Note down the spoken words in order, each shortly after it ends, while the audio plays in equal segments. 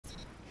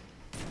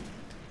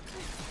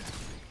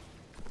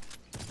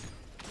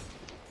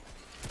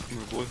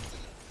My boy.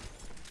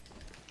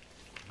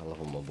 I love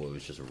how my boy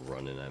was just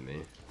running at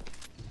me.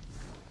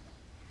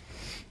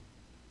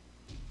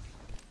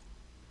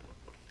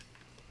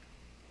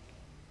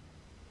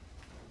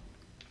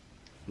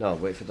 No,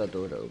 wait for that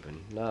door to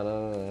open.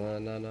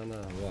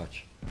 No,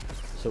 watch.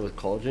 So with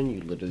Cauldron,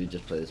 you literally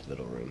just play this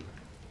middle room.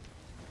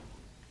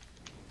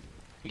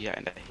 Yeah,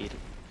 and I hate it.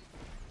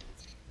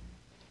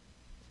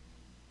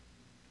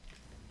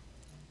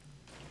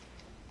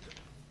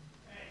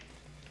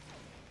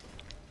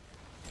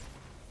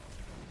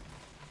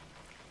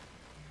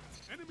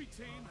 Enemy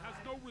team has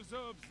no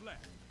reserves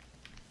left.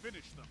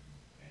 Finish them.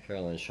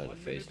 Caroline's trying to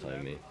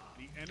FaceTime me.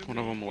 One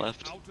of them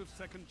left. Out of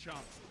second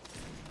chances.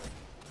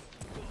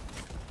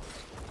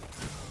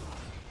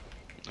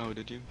 Oh,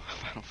 did you?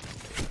 I don't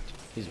fucking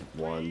He's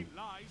one. 3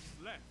 lives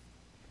left.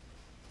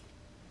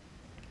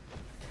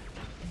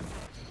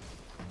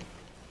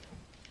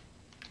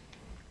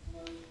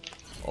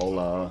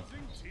 Hola. Opposing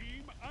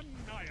team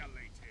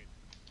annihilated.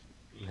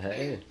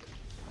 Hey.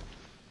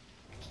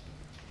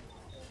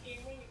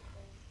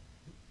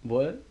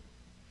 What?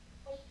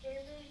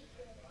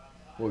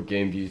 What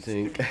game do you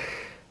think?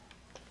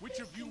 Which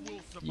of you will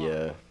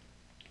survive?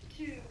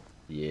 Yeah.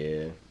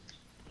 Yeah.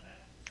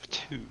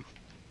 2.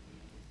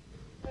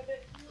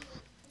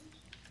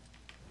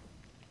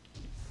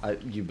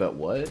 You bet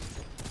what?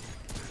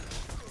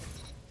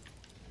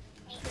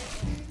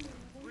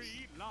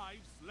 3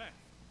 lives left.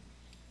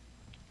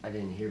 I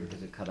didn't hear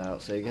because it cut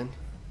out. Say again?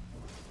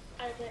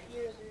 I bet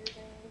you're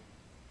losing.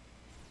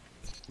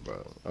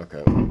 Bro,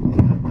 okay.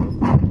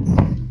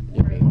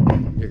 You're good.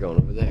 You're going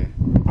over there.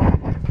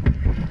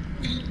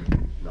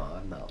 No,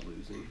 I'm not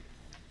losing.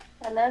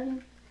 I love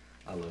you.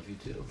 I love you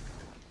too.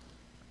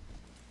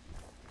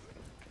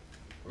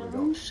 Where we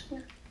going?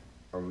 Babushka.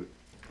 Are we?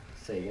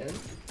 Say again?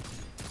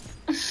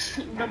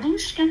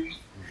 Babushka.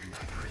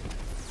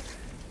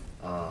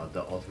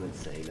 The ultimate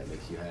saying that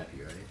makes you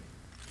happy, right?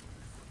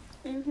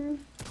 Mm-hmm.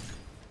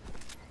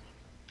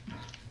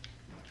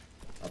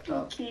 Up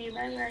top. Okay,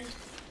 bye-bye.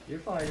 You're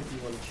fine if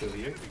you want to chill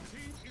here. Enemy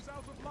team is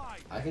out of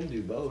life. I can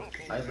do both.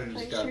 I literally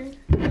just got Sure?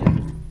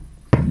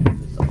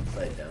 this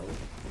upside down.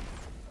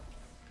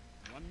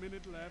 1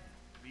 minute left.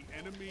 The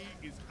enemy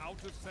is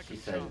out of She second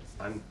said, chances.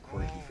 I'm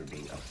quirky for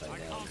being I upside down.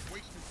 can't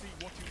wait to see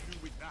what you do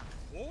with that.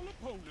 All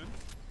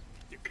opponents.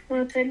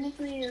 Well,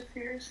 technically, it's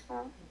your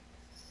spot.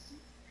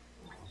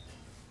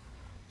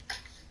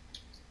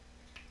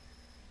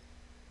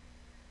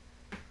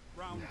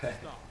 Round start.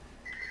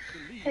 The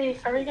lead Hey,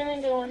 is are we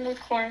gonna go into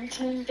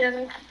quarantine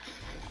together?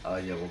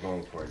 Yeah, we'll go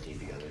in quarantine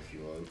together if you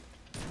want.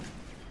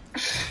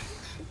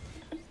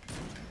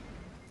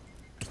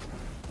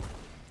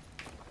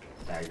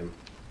 Tagged him.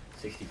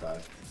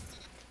 65.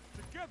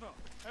 together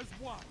as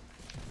one.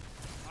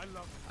 I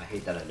love I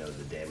hate that I know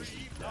the damage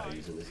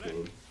values in this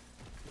game.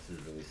 This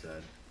is really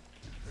sad.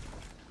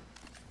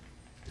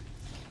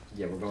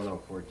 Yeah, we're going on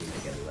quarantine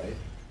together, right?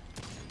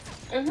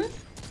 Mm-hmm.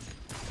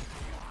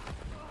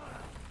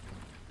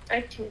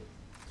 I too.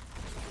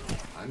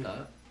 I'm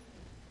not.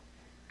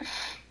 What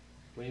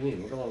do you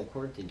mean? We're going on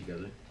quarantine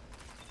together.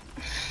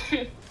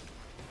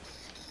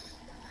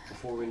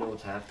 Before we know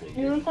what's happening.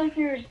 You look like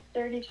you're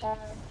 35.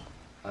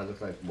 I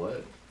look like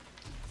what?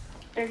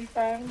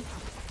 35.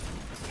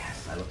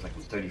 Yes, I look like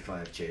I'm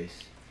 35,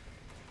 Chase.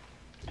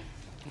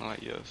 Ah,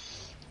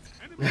 yes.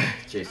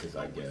 Chase says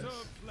I guess.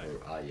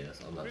 Or yes,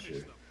 I'm not sure.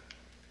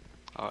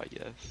 Ah,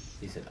 yes.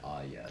 He said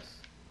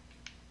yes.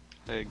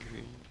 I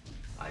agree.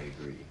 I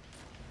agree.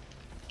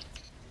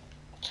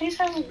 She's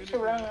having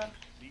corona.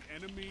 The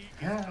enemy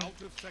is Yeah.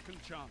 out of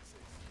second chances.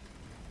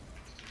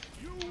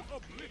 You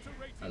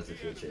obliterated How does it the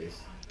feel, enemy.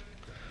 Chase?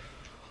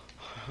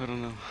 I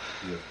don't know.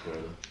 You have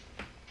corona.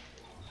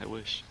 I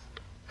wish.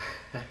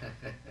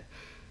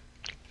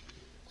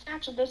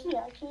 Actually, does he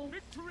actually?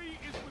 Victory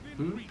is within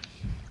Hmm? reach.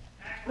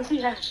 Does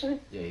he actually?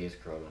 Yeah, he has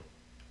corona.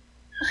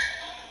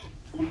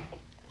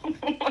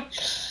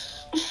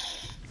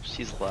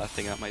 She's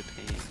laughing at my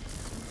pain.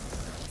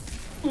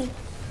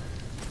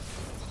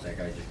 That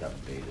guy just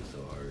got baited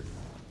so hard.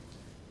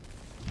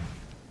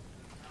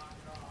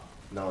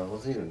 No, it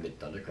wasn't even mid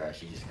Thunder Crash,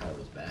 he just kinda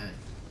was bad.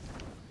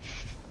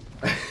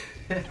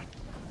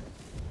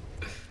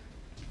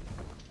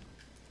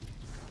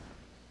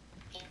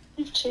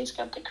 If Chase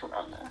got the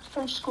corona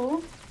from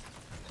school?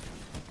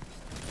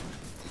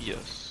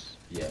 Yes.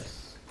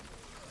 Yes.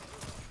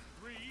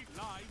 3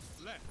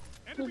 lives left.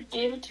 Who Enemy gave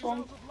team it is to him?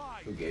 out of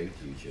life. Who gave it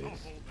to you,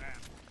 Chase?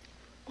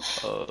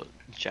 Oh, man.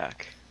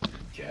 Jack.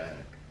 Jack.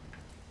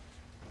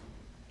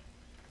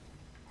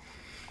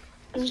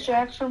 It's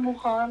Jack from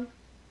Wuhan.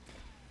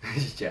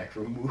 It's Jack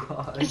from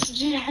Wuhan. It's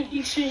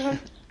Jackie Chan.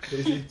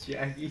 Is it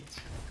Jackie?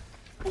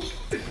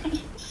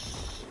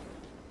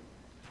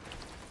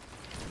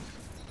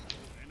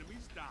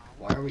 Enemies down.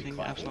 Why are we Dang,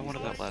 clapping? Abs, I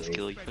wanted that last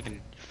kill, you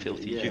fucking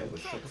filthy Yeah, Jew. but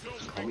shut the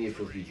fuck. Call me a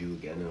filthy Jew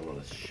again and I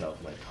want to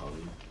shove my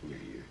tongue in your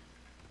ear.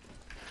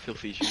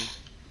 Filthy Jew.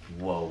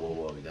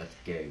 Whoa, that's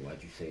gay.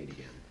 Why'd you say it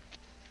again?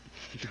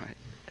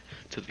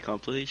 To the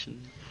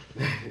compilation.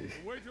 The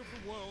weight of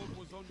the world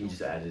was on He your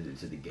just added it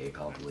to the gay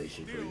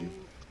compilation for you.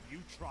 You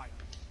try.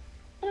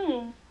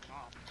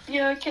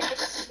 Yeah, I can't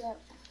do that.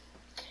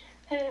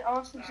 Hey,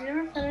 Austin, did you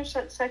ever finish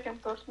that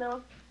second book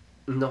now?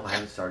 No, I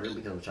haven't started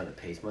because I'm trying to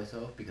pace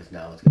myself because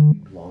now it's gonna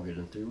be longer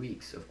than 3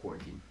 weeks of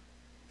quarantine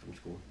from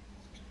school.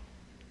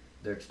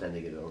 They're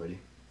extending it already.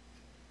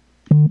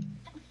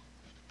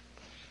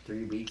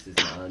 3 weeks is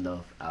not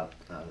enough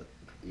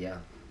yeah.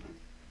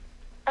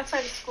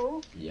 Outside of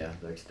school? Yeah,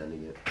 they're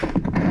extending it.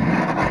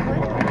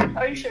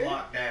 Are you He's sure?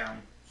 locked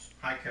down.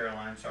 Hi,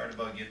 Caroline. Sorry to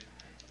bug you.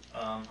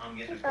 I'm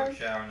getting a quick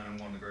shower and then I'm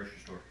going to the grocery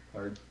store.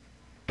 Hard.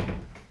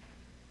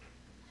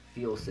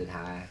 Phil said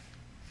hi.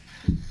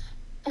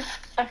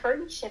 I heard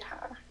you said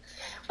hi.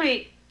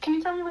 Wait, can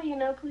you tell me what you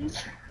know, please?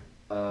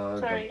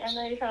 Sorry, I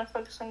know you're trying to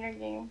focus on your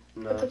game.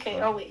 No, It's okay,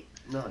 fine. I'll wait.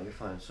 No, you're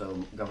fine. So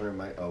Governor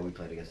Mike, we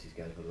played against these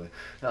guys by the way.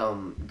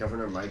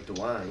 Governor Mike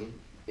DeWine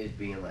is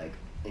being like,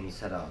 and he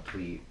sent out a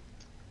tweet.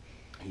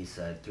 He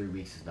said 3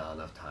 weeks is not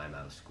enough time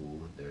out of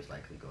school. There's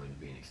likely going to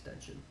be an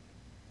extension.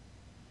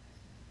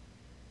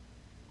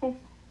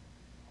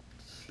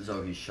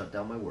 So he's shut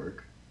down my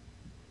work.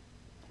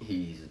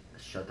 He's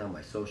shut down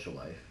my social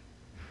life.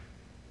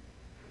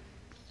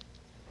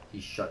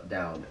 He's shut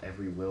down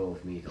every will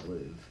of me to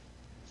live.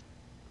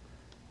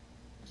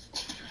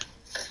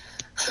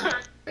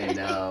 And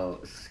now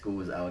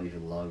school is out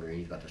even longer and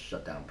he's about to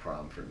shut down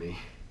prom for me.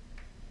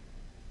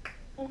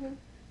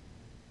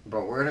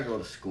 Bro, we're gonna go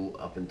to school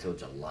up until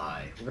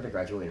July. We're gonna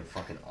graduate in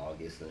fucking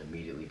August and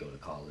immediately go to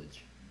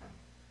college.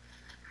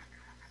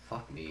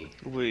 Fuck me.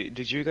 Wait,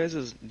 you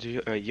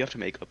have to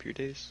make up your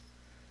days?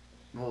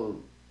 Well,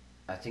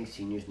 I think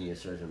seniors need a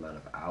certain amount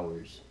of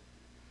hours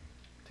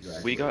to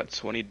graduate. We got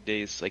 20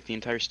 days, like the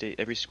entire state,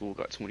 every school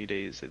got 20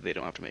 days that they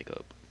don't have to make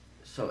up.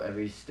 So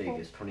every state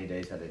gets 20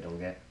 days that they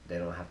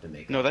don't have to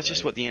make No, up, that's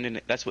just right? what the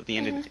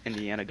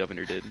Indiana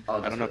governor did.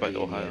 Oh, I don't know about the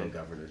Ohio. Indiana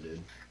governor did.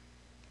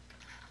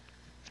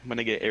 I'm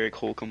gonna get Eric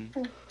Holcomb.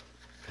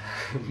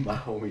 My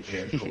homie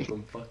Eric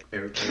Holcomb. Fuck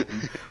Eric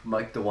Holcomb.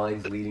 Mike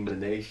DeWine's leading the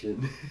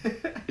nation.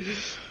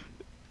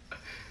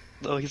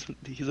 Oh, he's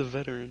a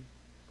veteran.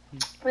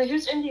 Wait,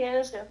 who's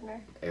Indiana's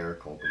governor?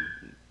 Eric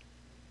Holcomb.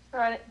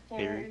 Alright,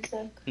 Eric.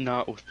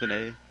 Not with an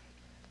A.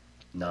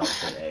 Not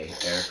with an A.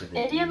 Eric with an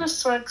Indiana E.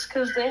 sucks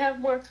because they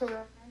have more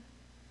corona.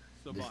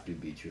 This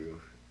could be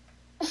true.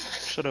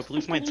 Shut up. At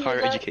least my entire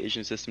Yeah.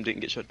 education system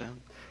didn't get shut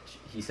down.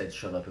 He said,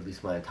 shut up, at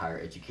least my entire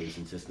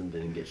education system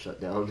didn't get shut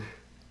down.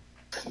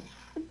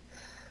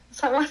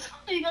 So I told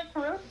you you got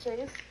corona, Chase.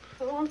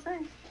 That's what I'm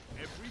saying.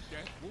 Every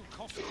death will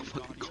cost I'll you,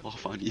 fucking Guardian.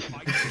 cough on you.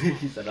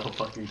 He said, I'll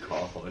fucking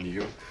cough on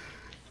you.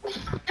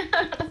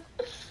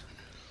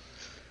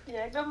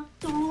 Yeah, go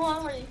to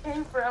Wuhan where you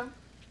came from.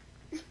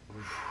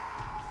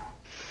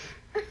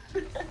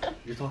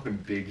 You're talking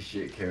big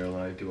shit,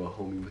 Caroline, to a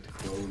homie with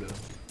corona.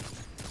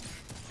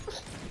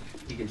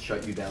 He can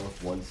shut you down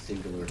with one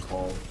singular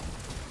call.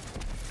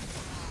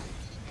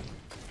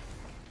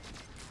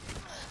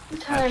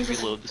 I have to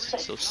reload. This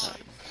is so sad.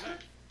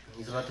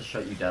 He's about to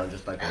shut you down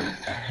just like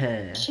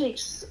a...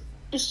 Chase.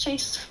 Is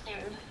Chase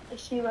scared?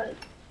 Is he like,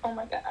 oh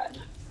my god,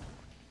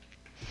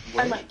 I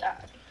What? might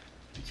die?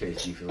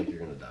 Chase, do you feel like you're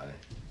gonna die?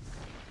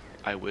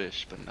 I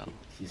wish, but no.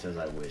 He says,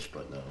 I wish,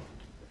 but no.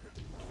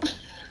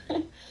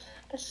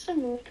 That's so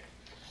rude.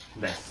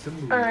 That's so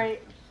mean.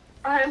 Alright,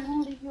 I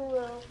will leave you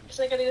alone because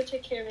I gotta go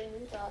take care of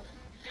Amy's dog.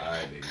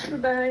 Alright, baby.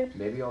 Goodbye.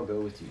 Maybe I'll go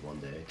with you one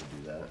day to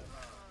do that.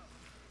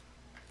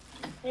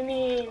 I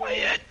mean, My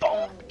head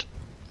boned.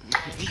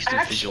 He's the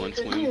actually, vigilant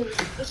for twin. you,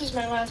 this is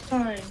my last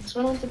time, so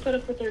I don't have to put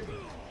up with their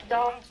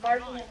dogs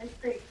barking at my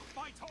street.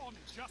 Fight on,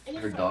 just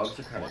Her dogs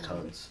are kind of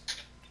cunts.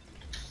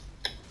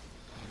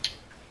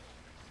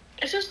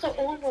 It's just the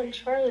old one,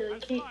 Charlie.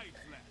 Like lives left.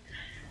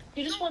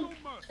 he just wants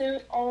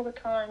food all the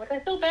time. Like I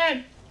feel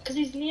bad because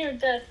he's near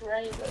death,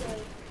 right? But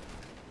like,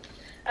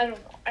 I don't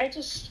know. I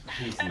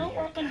don't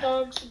near like when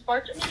dogs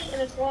bark at me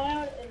and it's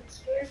loud and it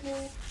scares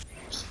me.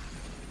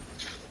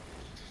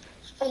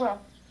 Oh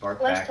well,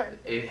 Bark Last back. time.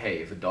 Hey,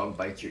 if a dog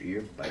bites your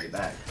ear, bite it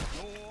back.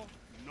 You're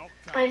knocked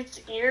out. bite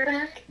its ear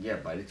back. Yeah,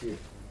 bite its ear.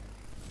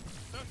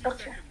 30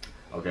 Okay. seconds.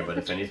 Okay, but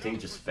if anything,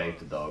 just spank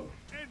the dog.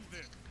 End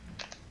this.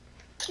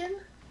 Chicken?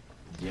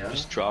 Yeah?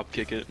 Just drop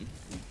kick it.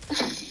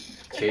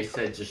 Chase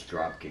said just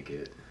drop kick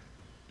it.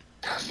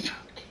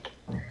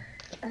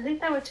 I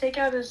think that would take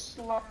out his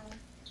lung.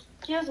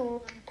 He has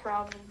lung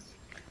problems.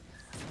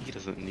 He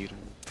doesn't need them.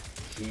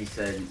 He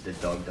said the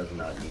dog does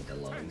not need the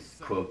lungs.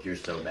 Quilk, you're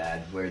so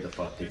bad. Where the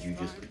fuck did you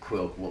just...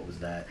 Quilk, what was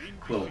that?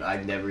 Quilk,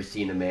 I've never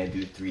seen a man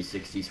do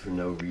 360s for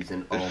no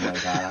reason. Oh my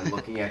god, I'm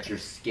looking at your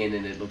skin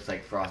and it looks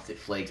like Frosted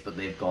Flakes, but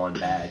they've gone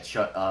bad.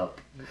 Shut up.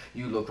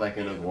 You look like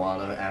an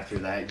iguana after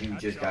that. You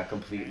just got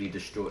completely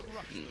destroyed.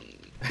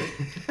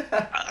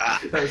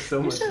 There's so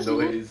Who much says he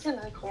noise. looks an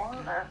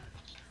iguana?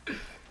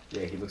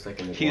 Yeah, he looks like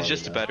an iguana. He's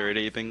just now. better at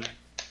aping.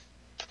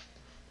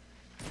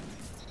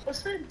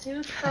 What's that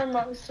dude from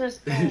Monsters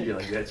You Inc?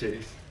 like that,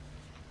 Chase?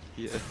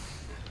 Yeah.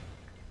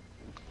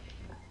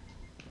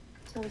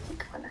 So it's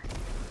iguana.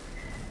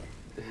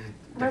 The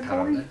My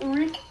comment? boy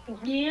Rick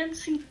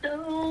Yancey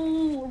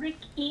though. Rick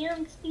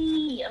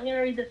Yancey. I'm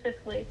gonna read the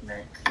fifth wave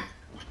next.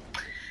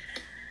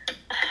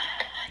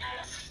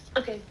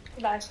 Okay,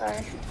 goodbye,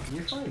 sorry.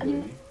 You're fine,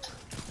 baby.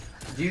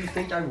 Do you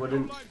think I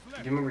wouldn't? Do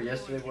you remember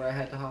yesterday where I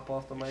had to hop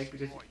off the mic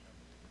because,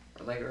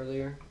 like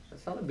earlier?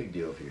 That's not a big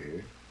deal if you're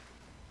here.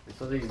 It's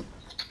literally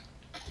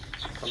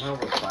somehow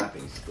we're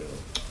clapping still.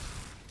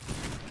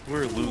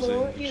 We're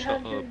Lord, losing. you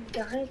Shut have your up.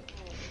 guy.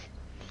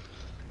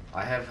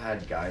 I have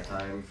had guy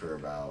time for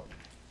about.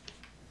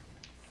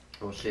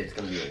 Oh shit, it's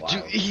gonna be a while.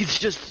 Dude, he's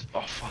just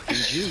a fucking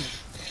Jew.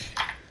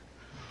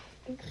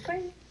 It's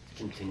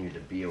continued to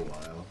be a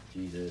while.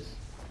 Jesus.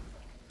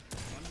 1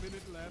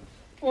 minute left.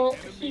 Well,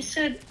 he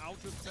said Out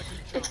of second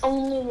it's chance.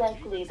 only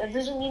likely. That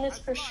doesn't mean it's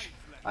for sure.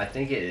 I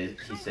think it is.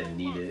 He said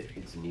need it.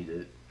 It's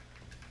needed.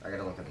 I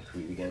gotta look at the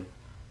tweet again.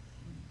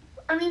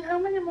 I mean, how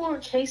many more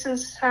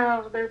cases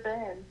have there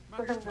been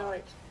for him to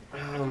like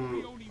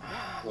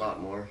A lot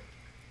more.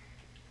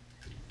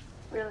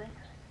 really?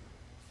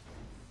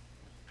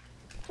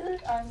 I feel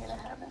like I'm gonna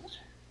have it.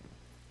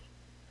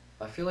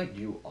 I feel like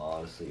you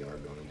honestly are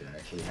going to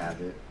actually have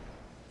it.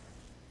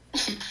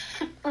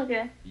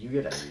 Okay. You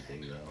get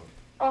everything though.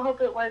 I'll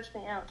hope it wipes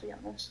me out, to be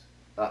honest.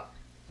 Nice,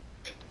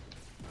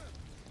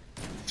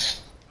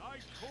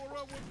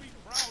 Cora would be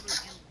proud of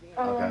you,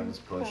 Warlock. Okay, let's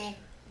push.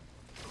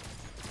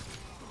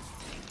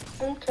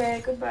 cool.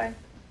 Okay, goodbye.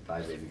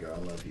 Bye, baby girl. I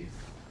love you.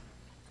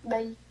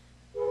 Bye.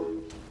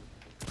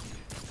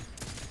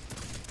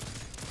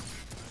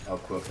 Oh,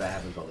 Quick, that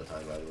happens all the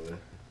time, by the way.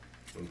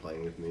 When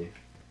playing with me.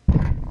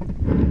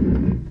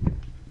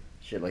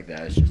 Shit like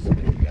that is just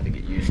something you gotta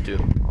get used to.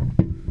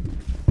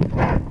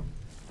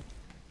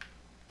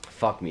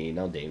 Fuck me,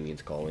 now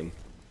Damien's calling.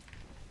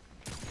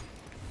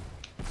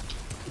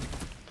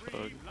 3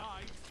 lives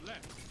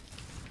left.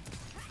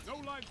 No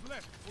lives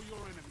left for your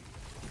enemy.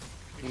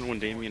 I wonder when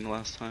Damien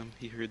last time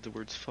he heard the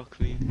words "fuck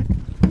me."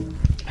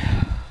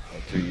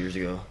 Like 3 years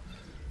ago.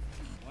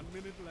 1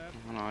 minute left.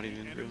 I'm not The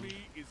even, bro. enemy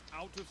is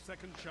out of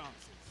second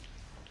chances.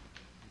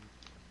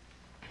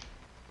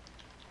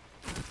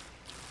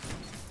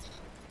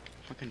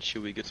 Fucking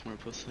Chewie gets more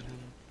puss than him.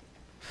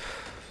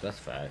 That's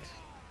facts.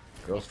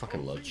 Girls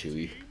fucking love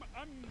Chewie. Team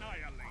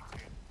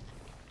annihilated.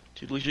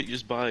 Dude, legit, you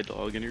just buy a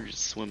dog and you're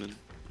just swimming.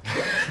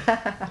 It's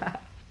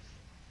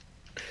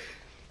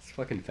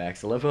fucking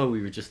facts. I love how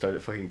we just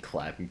started fucking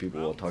clapping people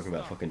while talking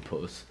about fucking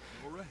puss.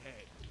 You're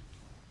ahead.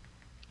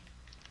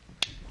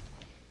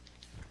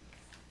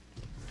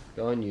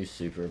 Go and use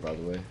super, by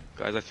the way.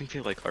 Guys, I think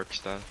they like arc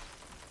staff.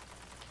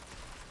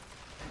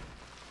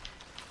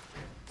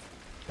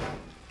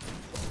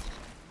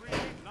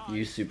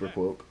 Use super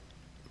quote.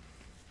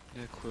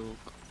 Yeah, Quilk.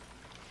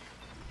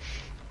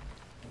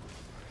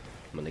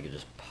 My nigga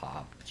just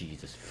popped.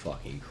 Jesus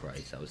fucking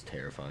Christ, that was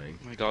terrifying.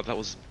 Oh my god, that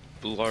was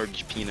a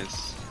large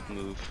penis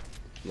move.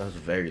 That was a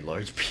very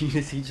large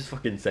penis. He just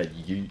fucking said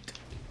yeet.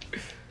 Yeah,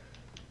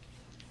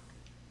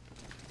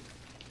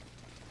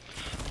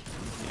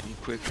 you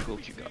quick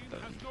Quilk, you got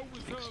that. Has no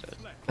Thanks, reserves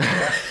Dad. left.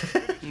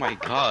 Oh my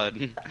god.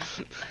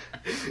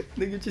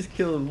 Nigga just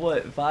killed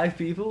what, 5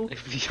 people? I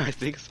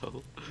think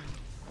so.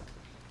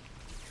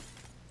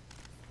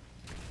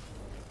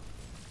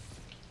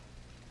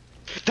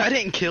 That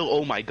didn't kill.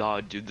 Oh my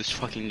god, dude, this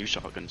fucking new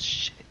shotgun's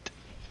shit.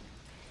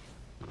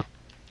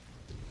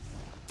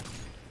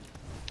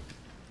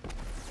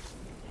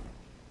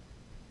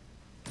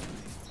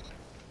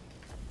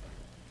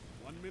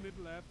 One minute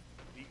left.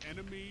 The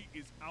enemy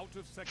is out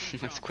of second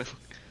That's chances. quick.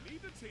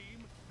 Neither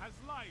team has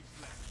lives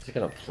left. Just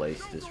gonna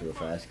place this real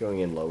fast. Going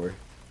in lower.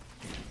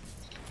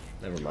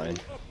 Never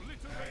mind.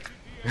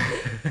 Obliterated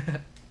the enemy.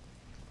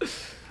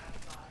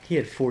 He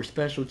had 4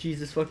 special.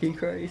 Jesus fucking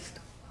Christ.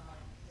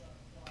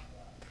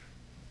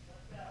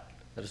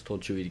 I just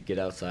told Chewie to get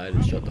outside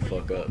and shut the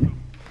fuck up.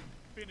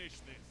 Finish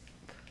this.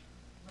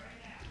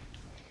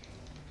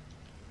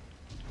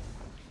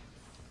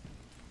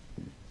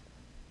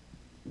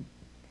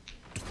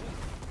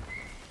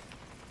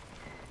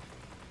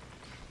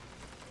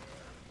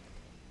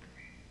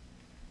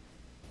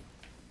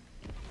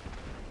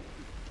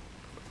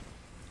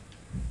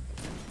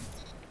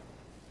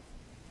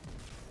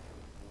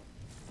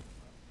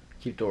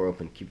 Keep door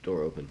open. Keep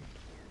door open.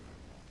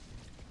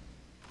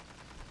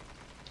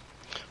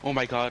 Oh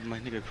my god, my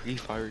nigga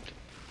pre-fired. 3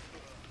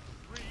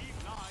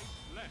 lives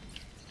left.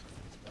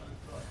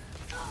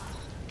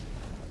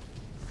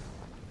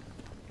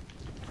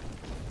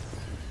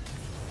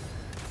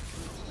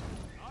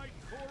 Knight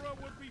Cora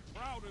would be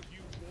proud of you,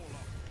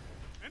 Warlock.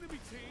 Enemy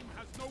team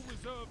has no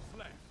reserves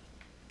left.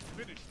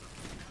 Finish them.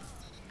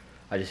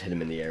 I just hit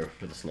him in the air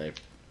with a snipe.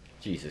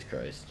 Jesus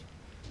Christ.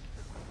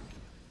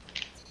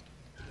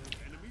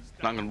 Enemies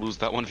Not gonna lose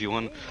that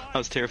 1v1. That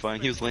was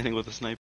terrifying. He was landing with a sniper.